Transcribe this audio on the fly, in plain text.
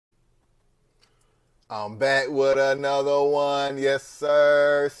I'm back with another one. Yes,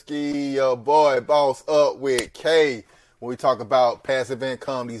 sir. Ski your boy, boss up with K. When we talk about passive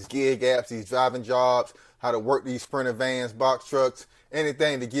income, these gig apps, these driving jobs, how to work these sprinter vans, box trucks,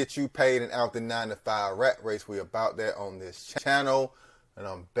 anything to get you paid and out the 9 to 5 rat race. We about that on this channel. And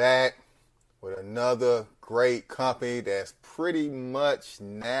I'm back with another great company that's pretty much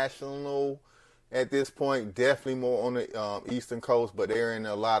national at this point, definitely more on the Eastern Coast, but they're in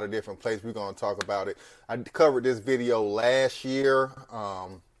a lot of different places. We're going to talk about it. I covered this video last year,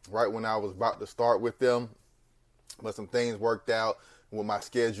 right when I was about to start with them, but some things worked out with my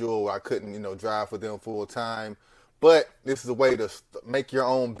schedule. I couldn't, drive for them full time. But this is a way to make your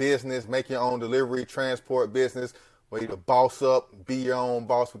own business, make your own delivery transport business, way to boss up, be your own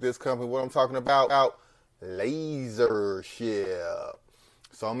boss with this company. What I'm talking about, Lasership.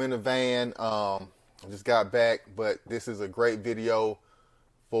 So I'm in the van. I just got back, but this is a great video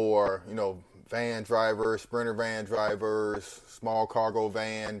for, van drivers, sprinter van drivers, small cargo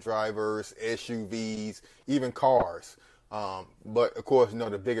van drivers, SUVs, even cars. But of course,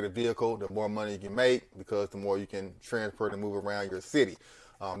 the bigger the vehicle, the more money you can make because the more you can transport and move around your city.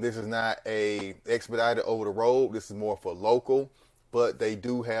 This is not a expedited over the road. This is more for local, but they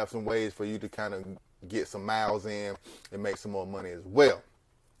do have some ways for you to kind of get some miles in and make some more money as well.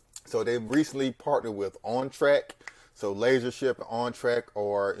 So they've recently partnered with OnTrack. So Lasership and OnTrack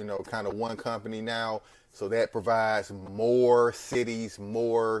are, kind of one company now. So that provides more cities,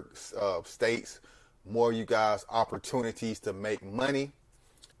 more states, more you guys opportunities to make money.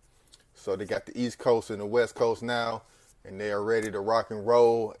 So they got the East Coast and the West Coast now, and they are ready to rock and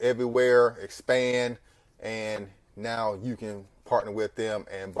roll everywhere, expand, and now you can partner with them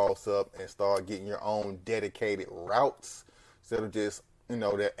and boss up and start getting your own dedicated routes instead of just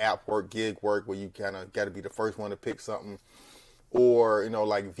that app work, gig work, where you kind of got to be the first one to pick something, or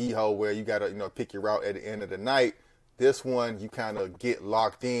like VHO, where you got to pick your route at the end of the night. This one you kind of get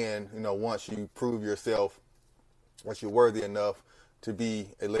locked in, once you prove yourself, once you're worthy enough to be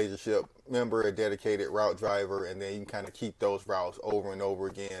a Lasership member, a dedicated route driver, and then you can kind of keep those routes over and over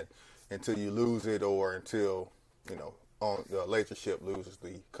again until you lose it, or until on the Lasership loses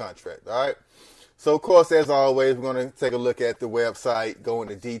the contract. All right. So, of course, as always, we're going to take a look at the website, go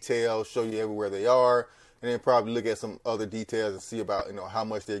into details, show you everywhere they are, and then probably look at some other details and see about, how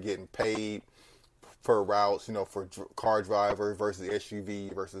much they're getting paid per routes, for car drivers versus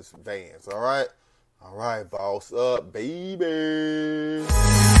SUV versus vans. All right? All right, boss up, baby.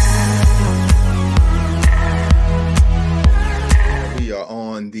 We are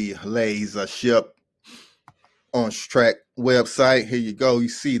on the Lasership OnTrack website. Here you go. You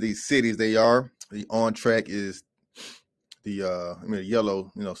see these cities they are. The OnTrack is the yellow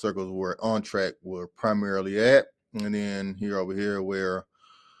circles where OnTrack were primarily at, and then over here where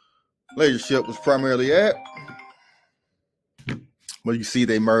Lasership was primarily at. But you see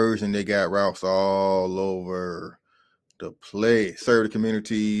they merged and they got routes all over the place. Serve the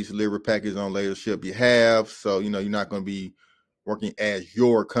communities, deliver package on Lasership behalf. So you're not going to be working as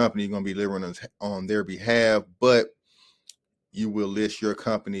your company. You're going to be delivering on their behalf, but you will list your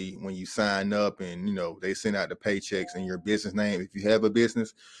company when you sign up, and they send out the paychecks in your business name if you have a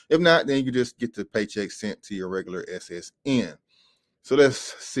business. If not, then you just get the paycheck sent to your regular SSN. So let's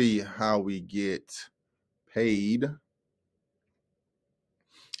see how we get paid.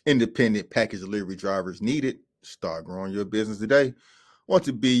 Independent package delivery drivers needed. Start growing your business today. Want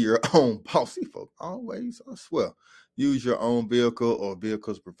to be your own bossy folk always, I swear. Use your own vehicle or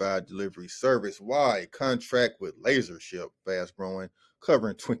vehicles provide delivery service. Why? Contract with Lasership, fast growing,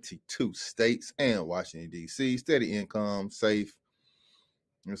 covering 22 states and Washington, D.C. Steady income, safe.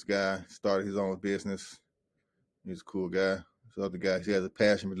 This guy started his own business. He's a cool guy. This other guy, he has a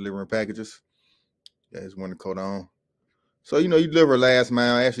passion for delivering packages. Got his winter coat on. So, you deliver last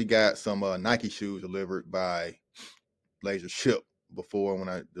mile. I actually got some Nike shoes delivered by Lasership before when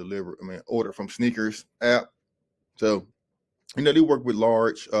I ordered from Sneakers app. So, they work with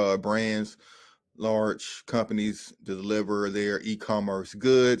large brands, large companies to deliver their e-commerce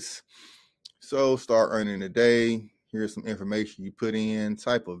goods. So start earning today. Here's some information you put in,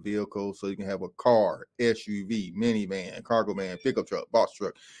 type of vehicle. So you can have a car, SUV, minivan, cargo van, pickup truck, box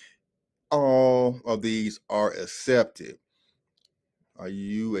truck. All of these are accepted. Are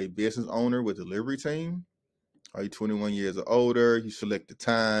you a business owner with a delivery team? Are you 21 years or older? You select the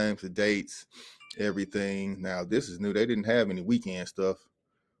times, the dates, everything. Now, this is new. They didn't have any weekend stuff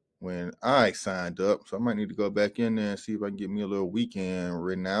when I signed up. So I might need to go back in there and see if I can get me a little weekend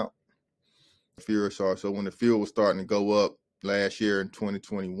written out. Fuel charge. So when the fuel was starting to go up last year in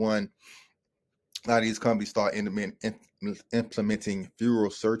 2021, a lot of these companies start implementing fuel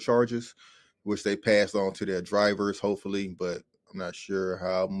surcharges. which they pass on to their drivers, hopefully, but I'm not sure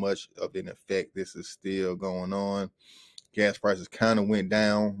how much of an effect this is still going on. Gas prices kind of went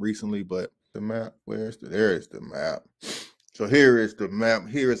down recently, but the map, there is the map. So here is the map.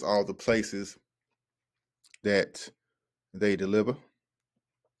 Here is all the places that they deliver.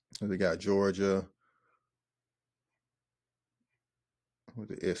 They got Georgia. What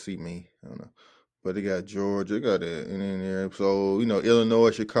the SC mean? I don't know. But they got Georgia, they got it in there. So, you know,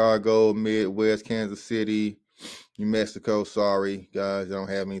 Illinois, Chicago, Midwest, Kansas City, New Mexico. Sorry, guys, I don't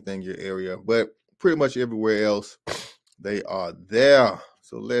have anything in your area. But pretty much everywhere else, they are there.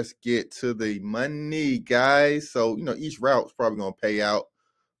 So let's get to the money, guys. So, you know, each route is probably going to pay out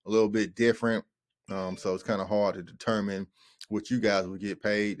a little bit different. So it's kind of hard to determine what you guys will get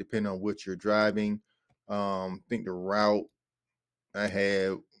paid depending on what you're driving. I think the route I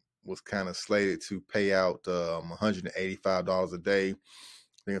had was kind of slated to pay out $185 a day. I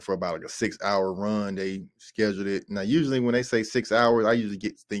think for about like a 6-hour run, they scheduled it. Now, usually when they say 6 hours, I usually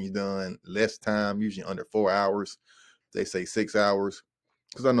get things done less time, usually under 4 hours. They say 6 hours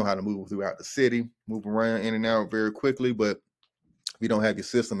because I know how to move throughout the city, move around in and out very quickly. But if you don't have your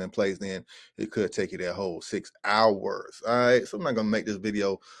system in place, then it could take you that whole 6 hours. All right, so I'm not going to make this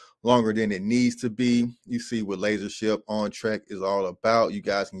video longer than it needs to be. You see what Lasership On Track is all about. You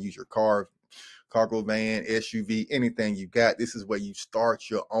guys can use your car, cargo van, SUV, anything you got. This is where you start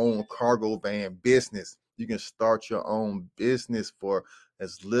your own cargo van business. You can start your own business for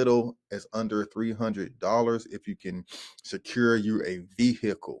as little as under $300 if you can secure you a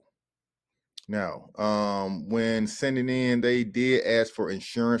vehicle. Now, when sending in, they did ask for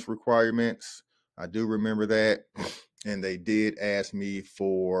insurance requirements. I do remember that. And they did ask me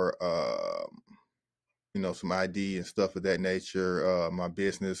for, you know, some ID and stuff of that nature, my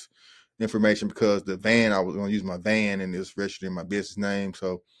business information, because the van, I was going to use my van and it's registered in my business name.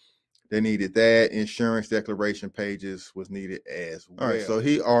 So they needed that. Insurance declaration pages was needed as well. All right, so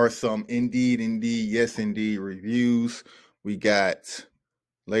here are some Indeed, yes, Indeed reviews. We got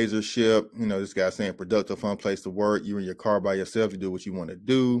Lasership, you know, this guy saying productive, fun place to work. You're in your car by yourself. You do what you want to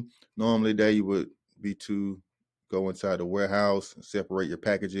do. Normally, there you would be to go inside the warehouse and separate your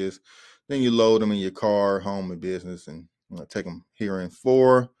packages. Then you load them in your car, home, and business, and take them here in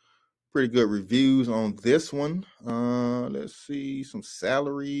 4. Pretty good reviews on this one. Let's see some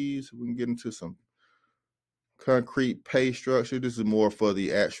salaries. We can get into some concrete pay structure. This is more for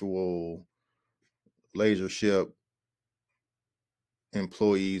the actual Lasership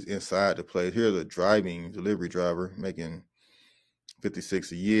employees inside the place. Here's a delivery driver making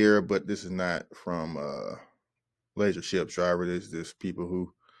 $56 a year, but this is not from Lasership's driver. This is just people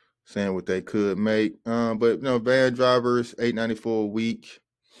who saying what they could make. But you know, van drivers $8.94 a week.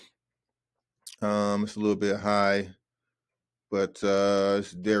 It's a little bit high, but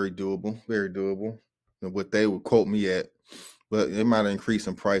it's very doable. Very doable. What they would quote me at, but it might increase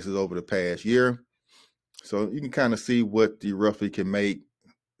some prices over the past year. So you can kind of see what you roughly can make,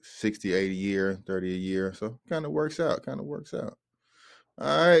 60, 80 a year, 30 a year. So kind of works out, All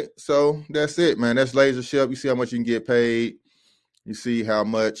right, so that's it, man. That's Lasership. You see how much you can get paid. You see how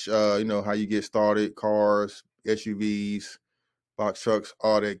much, you know, how you get started, cars, SUVs, box trucks,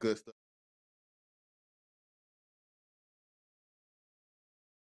 all that good stuff.